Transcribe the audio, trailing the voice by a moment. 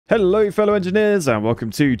Hello fellow engineers and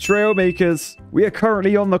welcome to Trailmakers. We are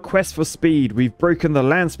currently on the quest for speed. We've broken the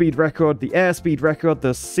land speed record, the air speed record,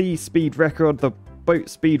 the sea speed record, the boat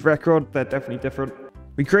speed record. They're definitely different.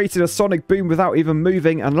 We created a sonic boom without even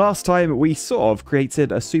moving, and last time we sort of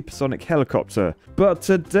created a supersonic helicopter. But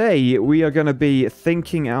today we are going to be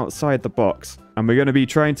thinking outside the box, and we're going to be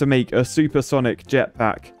trying to make a supersonic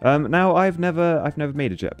jetpack. Now I've never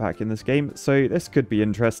made a jetpack in this game, so this could be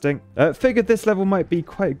interesting. Figured this level might be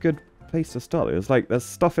quite a good place to start. There's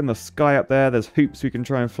stuff in the sky up there. There's hoops we can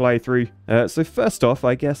try and fly through. So first off,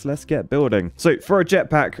 I guess let's get building. So for a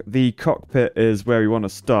jetpack, the cockpit is where we want to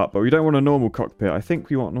start, but we don't want a normal cockpit. I think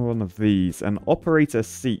we want one of these, an operator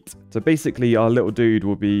seat. So basically our little dude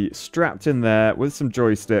will be strapped in there with some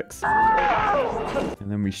joysticks.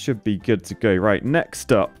 And then we should be good to go. Right,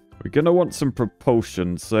 next up, we're going to want some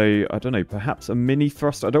propulsion. So, I don't know, perhaps a mini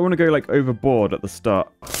thruster. I don't want to go, like, overboard at the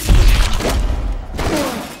start.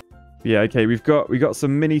 Yeah, okay, we got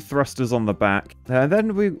some mini thrusters on the back. And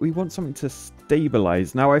then we want something to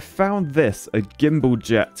stabilize. Now, I found this, a gimbal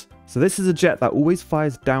jet. So this is a jet that always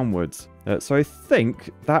fires downwards. So I think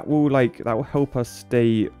that will help us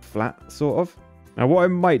stay flat, sort of. Now, what I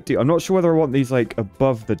might do, I'm not sure whether I want these, like,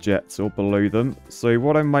 above the jets or below them. So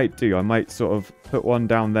what I might do, I might sort of put one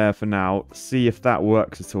down there for now, see if that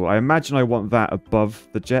works at all. I imagine I want that above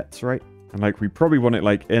the jets, right? And, like, we probably want it,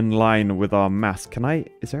 like, in line with our mass.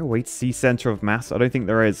 Is there a way to see center of mass? I don't think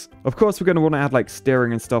there is. Of course, we're going to want to add, like,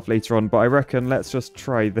 steering and stuff later on, but I reckon let's just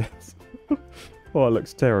try this. Oh, it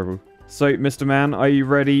looks terrible. So, Mr. Man, are you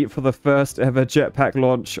ready for the first ever jetpack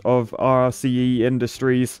launch of RCE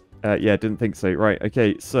Industries? Yeah, didn't think so. Right,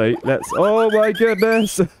 okay, so let's... Oh, my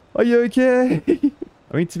goodness! Are you okay?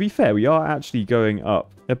 I mean, to be fair, we are actually going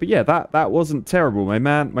up. But yeah, that wasn't terrible. My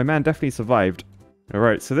man definitely survived.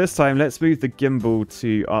 Alright, so this time, let's move the gimbal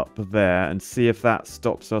to up there and see if that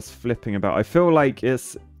stops us flipping about. I feel like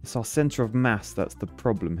it's our center of mass that's the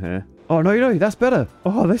problem here. Oh, no, that's better.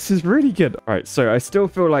 Oh, this is really good. Alright, so I still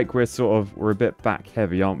feel like we're a bit back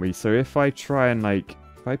heavy, aren't we? So if I try and, like...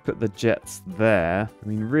 If I put the jets there, I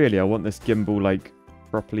mean, really, I want this gimbal, like,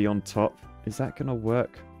 properly on top. Is that going to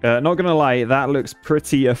work? Not going to lie, that looks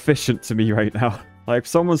pretty efficient to me right now. Like, if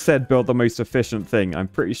someone said build the most efficient thing, I'm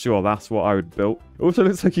pretty sure that's what I would build. It also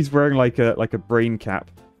looks like he's wearing, like a brain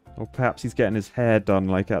cap. Or perhaps he's getting his hair done,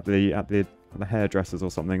 like, at the hairdressers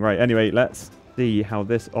or something. Right, anyway, let's see how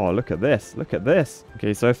this... Oh, look at this. Look at this.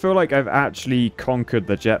 Okay, so I feel like I've actually conquered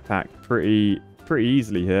the jetpack pretty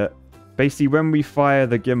easily here. Basically, when we fire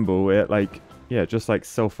the gimbal, it, like, yeah, just, like,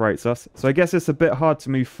 self-rights us. So I guess it's a bit hard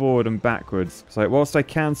to move forward and backwards. So, like, whilst I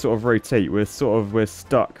can sort of rotate, we're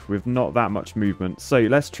stuck with not that much movement. So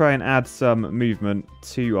let's try and add some movement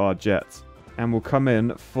to our jet. And we'll come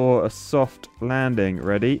in for a soft landing.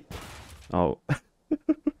 Ready? Oh.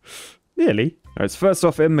 Nearly. Alright, so first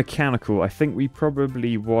off, in mechanical, I think we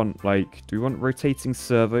probably want, like... Do we want rotating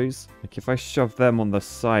servos? Like, if I shove them on the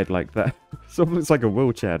side like that... Sort of looks like a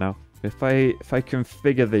wheelchair now. If I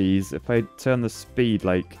configure these, if I turn the speed,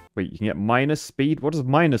 like... Wait, you can get minus speed? What does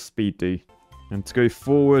minus speed do? And to go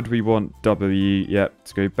forward, we want W. Yep,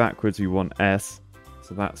 to go backwards, we want S.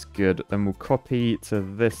 So that's good. Then we'll copy to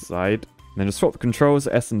this side. And then just swap the controls,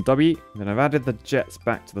 S and W. And then I've added the jets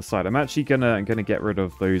back to the side. I'm actually gonna get rid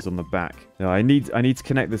of those on the back. Now, I need to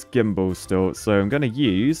connect this gimbal still. So I'm gonna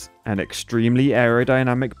use an extremely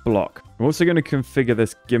aerodynamic block. I'm also gonna configure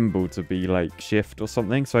this gimbal to be like shift or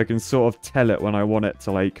something, so I can sort of tell it when I want it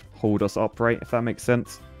to like hold us upright, if that makes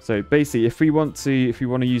sense. So basically, if we want to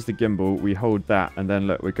use the gimbal, we hold that, and then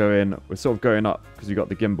look, we're sort of going up because we got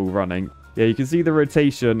the gimbal running. Yeah, you can see the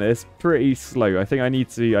rotation is pretty slow. I think I need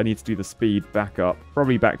to do the speed back up,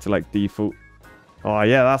 probably back to like default. Oh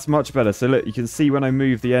yeah, that's much better. So look, you can see when I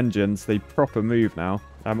move the engines, they proper move now.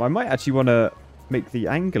 I might actually want to make the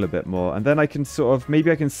angle a bit more, and then I can sort of,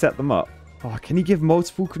 maybe I can set them up. Oh, can you give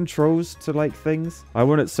multiple controls to like things? I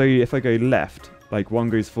want it so if I go left, like one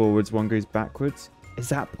goes forwards, one goes backwards. Is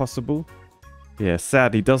that possible? Yeah,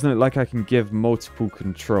 sadly, doesn't look like I can give multiple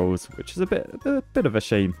controls, which is a bit of a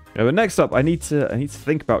shame. Yeah, but next up, I need to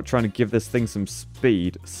think about trying to give this thing some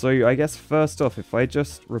speed. So I guess first off, if I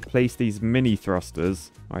just replace these mini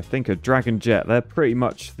thrusters, I think a Dragon Jet, they're pretty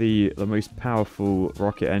much the most powerful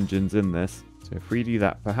rocket engines in this. So if we do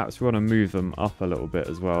that, perhaps we want to move them up a little bit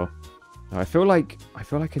as well. I feel like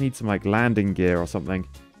I need some like landing gear or something.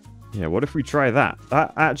 Yeah, what if we try that?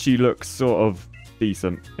 That actually looks sort of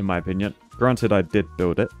decent, in my opinion. Granted, I did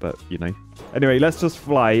build it, but, you know. Anyway, let's just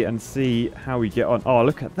fly and see how we get on. Oh,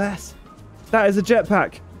 look at this. That is a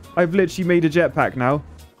jetpack. I've literally made a jetpack now.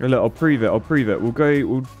 Look, I'll prove it.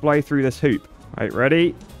 We'll fly through this hoop. Right,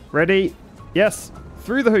 ready? Ready? Yes.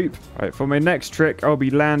 Through the hoop. All right, for my next trick, I'll be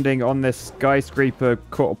landing on this skyscraper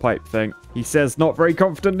quarter pipe thing. He says not very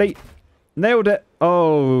confidently. Nailed it.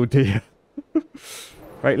 Oh, dear.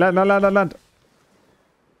 Right, land, land, land, land, land.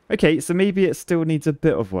 Okay, so maybe it still needs a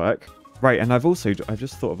bit of work. Right, and I've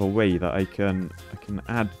just thought of a way that I can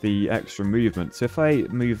add the extra movement. So if I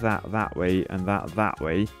move that way and that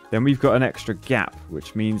way, then we've got an extra gap,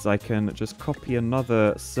 which means I can just copy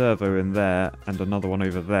another servo in there and another one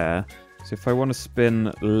over there. So if I want to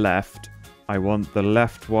spin left, I want the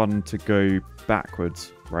left one to go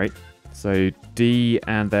backwards, right? So D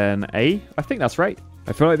and then A. I think that's right.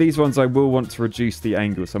 I feel like these ones I will want to reduce the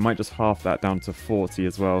angle, so I might just half that down to 40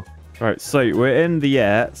 as well. Right, so we're in the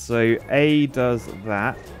air, so A does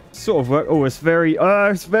that. Sort of work. Oh, it's very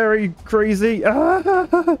crazy.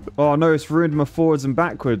 Oh no, it's ruined my forwards and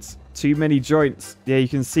backwards. Too many joints. Yeah, you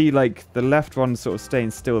can see like the left one's sort of staying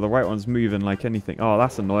still, the right one's moving like anything. Oh,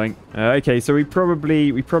 that's annoying. Okay, so we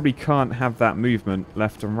probably can't have that movement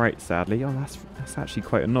left and right, sadly. Oh, that's actually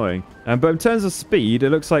quite annoying. But in terms of speed, it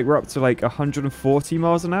looks like we're up to like 140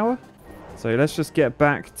 miles an hour. So let's just get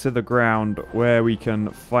back to the ground where we can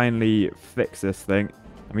finally fix this thing.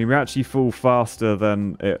 I mean, we actually fall faster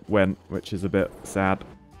than it went, which is a bit sad.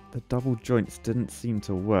 The double joints didn't seem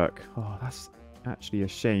to work. Oh, that's actually a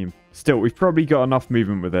shame. Still, we've probably got enough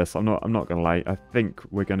movement with this. I'm not gonna lie. I think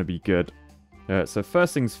we're gonna be good. So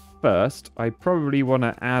first things first, I probably want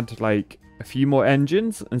to add like a few more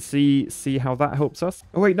engines and see how that helps us.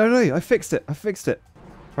 Oh wait, no, I fixed it.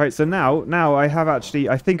 Right, so now I have actually,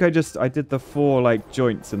 I think I did the 4 like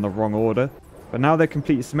joints in the wrong order, but now they're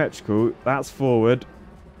completely symmetrical. That's forward,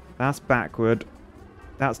 that's backward,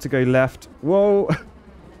 that's to go left, whoa,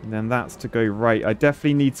 and then that's to go right. I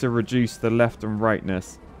definitely need to reduce the left and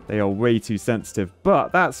rightness. They are way too sensitive,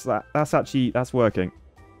 but that's working.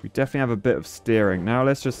 We definitely have a bit of steering. Now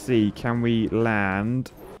let's just see, can we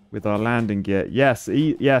land with our landing gear? Yes,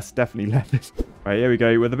 yes, definitely landed. Right, here we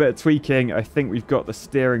go. With a bit of tweaking, I think we've got the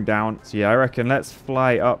steering down. So yeah, I reckon let's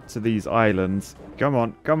fly up to these islands. Come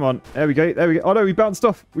on, come on. There we go, there we go. Oh no, we bounced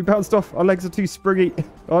off. Our legs are too springy.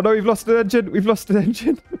 Oh no, we've lost an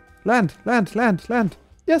engine. Land.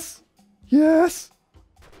 Yes.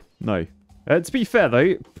 No. To be fair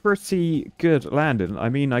though, pretty good landing. I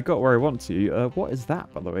mean, I got where I want to. What is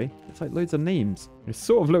that, by the way? It's like loads of names. It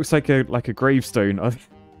sort of looks like a gravestone.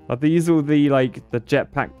 Are these all the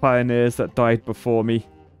jetpack pioneers that died before me?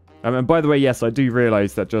 And by the way, yes, I do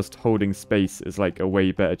realize that just holding space is like a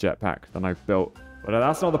way better jetpack than I've built. But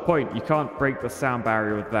that's not the point. You can't break the sound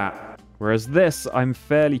barrier with that. Whereas this, I'm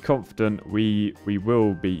fairly confident we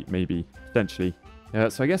will be, maybe, potentially.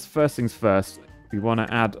 So I guess first things first, we want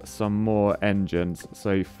to add some more engines.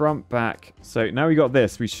 So front, back. So now we got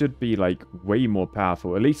this. We should be like way more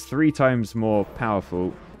powerful, at least 3 times more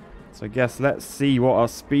powerful. So I guess let's see what our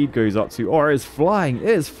speed goes up to. Oh, it is flying. It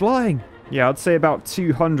is flying. Yeah, I'd say about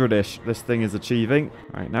 200-ish this thing is achieving.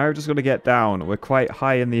 All right, now we're just going to get down. We're quite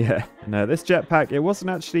high in the air. No, this jetpack, it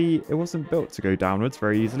wasn't built to go downwards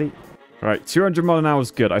very easily. All right, 200 miles an hour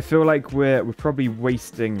is good. I feel like we're probably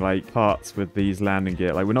wasting like parts with these landing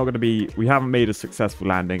gear. Like we haven't made a successful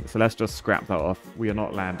landing. So let's just scrap that off. We are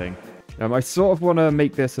not landing. I sort of want to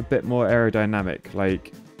make this a bit more aerodynamic.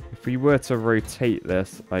 Like, if we were to rotate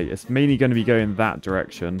this, like it's mainly going to be going that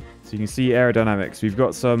direction. So you can see aerodynamics. We've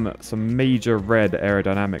got some major red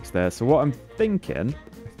aerodynamics there. So what I'm thinking,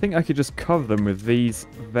 I think I could just cover them with these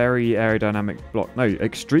very aerodynamic blocks. No,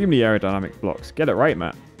 extremely aerodynamic blocks. Get it right,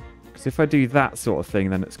 Matt. Because if I do that sort of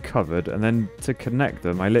thing, then it's covered. And then to connect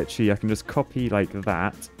them, I can just copy like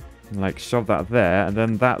that and like shove that there. And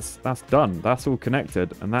then that's done. That's all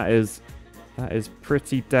connected. And that is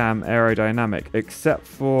pretty damn aerodynamic, except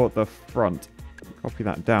for the front. Copy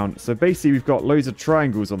that down. So basically, we've got loads of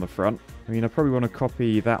triangles on the front. I mean, I probably want to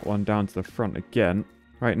copy that one down to the front again.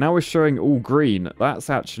 Right, now we're showing all green. That's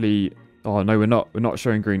actually... Oh, no, we're not. We're not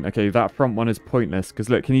showing green. Okay, that front one is pointless. Because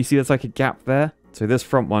look, can you see there's like a gap there? So this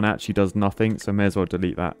front one actually does nothing, so I may as well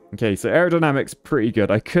delete that. Okay, so aerodynamics, pretty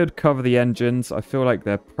good. I could cover the engines. I feel like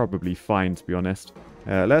they're probably fine, to be honest.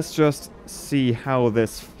 Let's just see how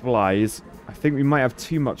this flies. I think we might have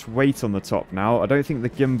too much weight on the top now. I don't think the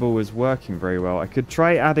gimbal is working very well. I could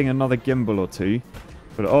try adding another gimbal or two.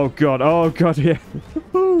 But oh god, yeah.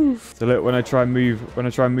 So look, when I try and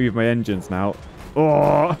move my engines now.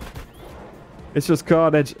 Oh! It's just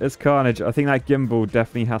carnage. It's carnage. I think that gimbal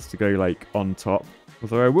definitely has to go like on top.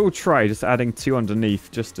 Although I will try just adding 2 underneath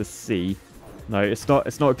just to see. No, it's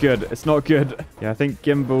not good. It's not good. Yeah, I think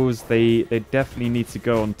gimbals, they definitely need to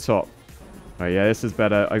go on top. Oh yeah, this is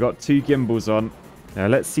better. I got 2 gimbals on. Now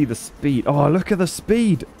let's see the speed. Oh, look at the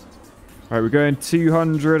speed. Right, we're going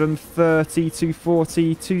 230,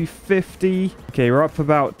 240, 250. Okay, we're up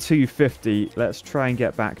about 250. Let's try and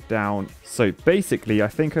get back down. So basically, I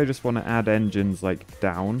think I just want to add engines like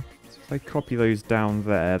down. So if I copy those down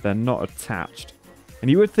there, they're not attached. And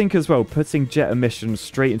you would think as well, putting jet emissions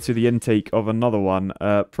straight into the intake of another one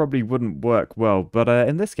probably wouldn't work well. But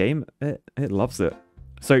in this game, it loves it.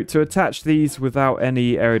 So to attach these without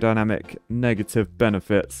any aerodynamic negative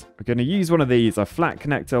benefits, we're going to use one of these, a flat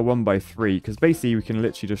connector 1x3, because basically we can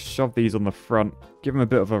literally just shove these on the front, give them a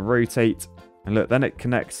bit of a rotate, and look, then it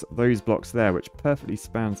connects those blocks there, which perfectly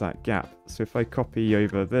spans that gap. So if I copy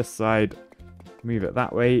over this side, move it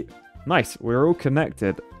that way, nice, we're all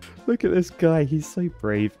connected. Look at this guy, he's so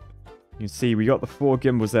brave. You can see we got the 4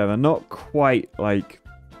 gimbals there. They're not quite like,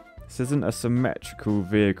 this isn't a symmetrical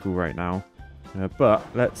vehicle right now. But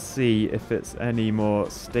let's see if it's any more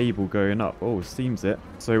stable going up. Oh, seems it.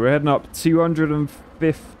 So we're heading up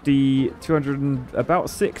 250, about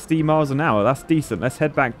 60 miles an hour. That's decent. Let's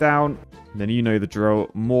head back down. And then you know the drill.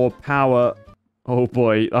 More power. Oh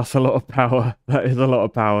boy, that's a lot of power. That is a lot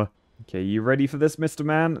of power. Okay, you ready for this, Mr.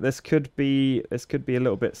 Man? This could be a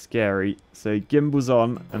little bit scary. So gimbals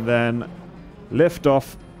on and then lift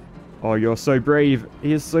off. Oh, you're so brave.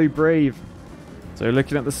 He is so brave. So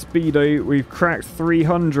looking at the speedo, we've cracked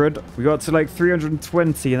 300. We got to like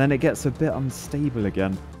 320 and then it gets a bit unstable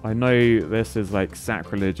again. I know this is like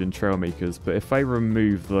sacrilege in Trailmakers, but if I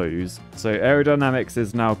remove those, so aerodynamics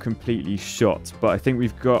is now completely shot, but I think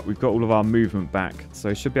we've got all of our movement back,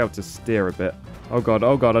 so I should be able to steer a bit. Oh god,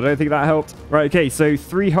 I don't think that helped. Right, okay, so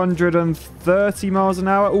 330 miles an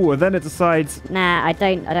hour. Oh, and then it decides, nah, I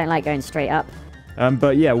don't like going straight up.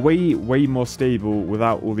 But yeah, way more stable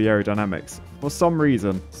without all the aerodynamics for some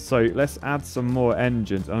reason. So let's add some more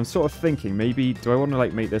engines. And I'm sort of thinking, maybe do I want to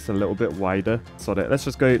like make this a little bit wider? Sod it. Let's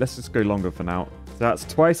just go longer for now. So that's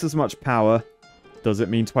twice as much power. Does it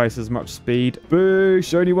mean twice as much speed?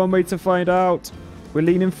 Boosh! Only one way to find out. We're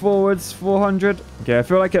leaning forwards, 400. Okay, I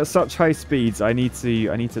feel like at such high speeds, I need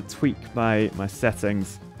to tweak my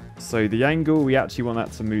settings. So the angle we actually want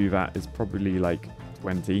that to move at is probably like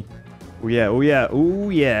 20. Oh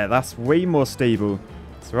yeah, that's way more stable.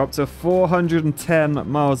 So we're up to 410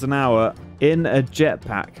 miles an hour in a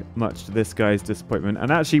jetpack, much to this guy's disappointment.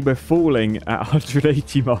 And actually, we're falling at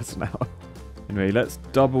 180 miles an hour. Anyway, let's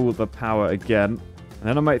double the power again. And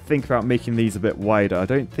then I might think about making these a bit wider. I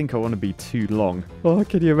don't think I want to be too long. Oh,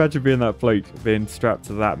 can you imagine being that bloke, being strapped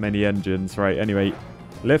to that many engines? Right, anyway,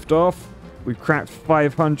 lift off. We've cracked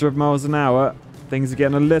 500 miles an hour. Things are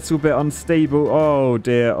getting a little bit unstable. Oh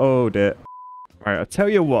dear, oh dear. All right, I tell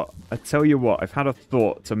you what, I've had a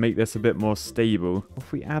thought to make this a bit more stable. What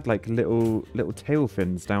if we add like little tail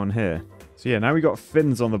fins down here? So yeah, now we got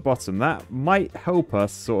fins on the bottom. That might help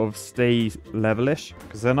us sort of stay levelish,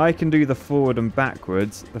 because then I can do the forward and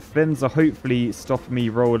backwards. The fins are hopefully stopping me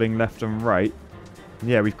rolling left and right. And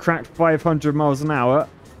yeah, we've cracked 500 miles an hour.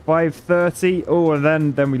 530. Oh,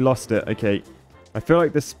 and then we lost it. Okay. I feel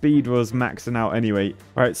like the speed was maxing out anyway.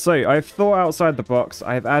 All right, so I've thought outside the box.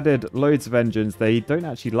 I've added loads of engines. They don't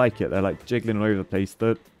actually like it. They're like jiggling all over the place.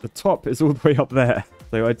 The top is all the way up there.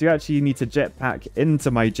 So I do actually need to jetpack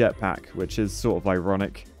into my jetpack, which is sort of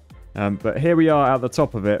ironic. But here we are at the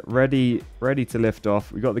top of it, ready to lift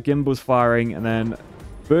off. We got the gimbals firing, and then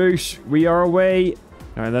boosh, we are away.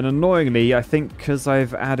 And then annoyingly, I think because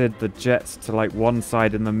I've added the jets to like one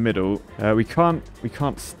side in the middle, we can't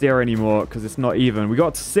steer anymore because it's not even. We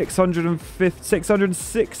got to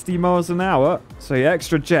 660 miles an hour. So yeah,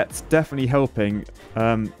 extra jets definitely helping.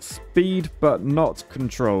 Speed, but not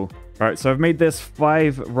control. All right, so I've made this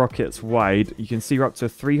 5 rockets wide. You can see we're up to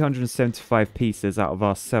 375 pieces out of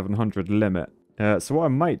our 700 limit. So what I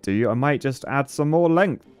might do, I might just add some more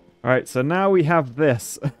length. All right, so now we have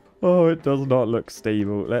this. Oh, it does not look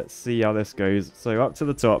stable. Let's see how this goes. So up to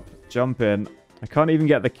the top, jump in. I can't even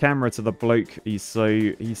get the camera to the bloke. He's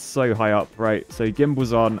so high up. Right, so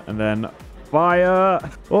gimbals on and then fire.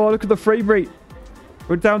 Oh, look at the frame rate.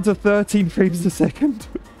 We're down to 13 frames a second.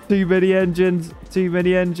 Too many engines.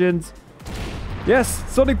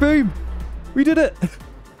 Yes, sonic boom. We did it.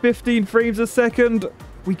 15 frames a second.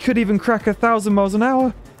 We could even crack 1,000 miles an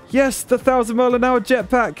hour. Yes, the 1,000 mile an hour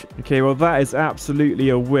jetpack. Okay, well, that is absolutely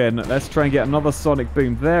a win. Let's try and get another sonic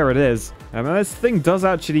boom. There it is. And this thing does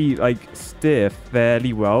actually, like, steer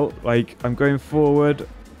fairly well. Like, I'm going forward.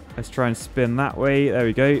 Let's try and spin that way. There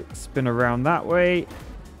we go. Spin around that way.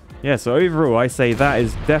 Yeah, so overall, I say that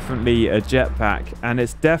is definitely a jetpack. And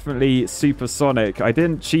it's definitely supersonic. I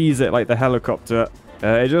didn't cheese it like the helicopter.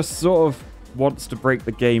 It just sort of wants to break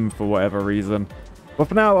the game for whatever reason. But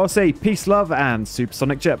for now, I'll say peace, love, and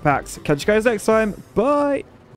supersonic jetpacks. Catch you guys next time. Bye!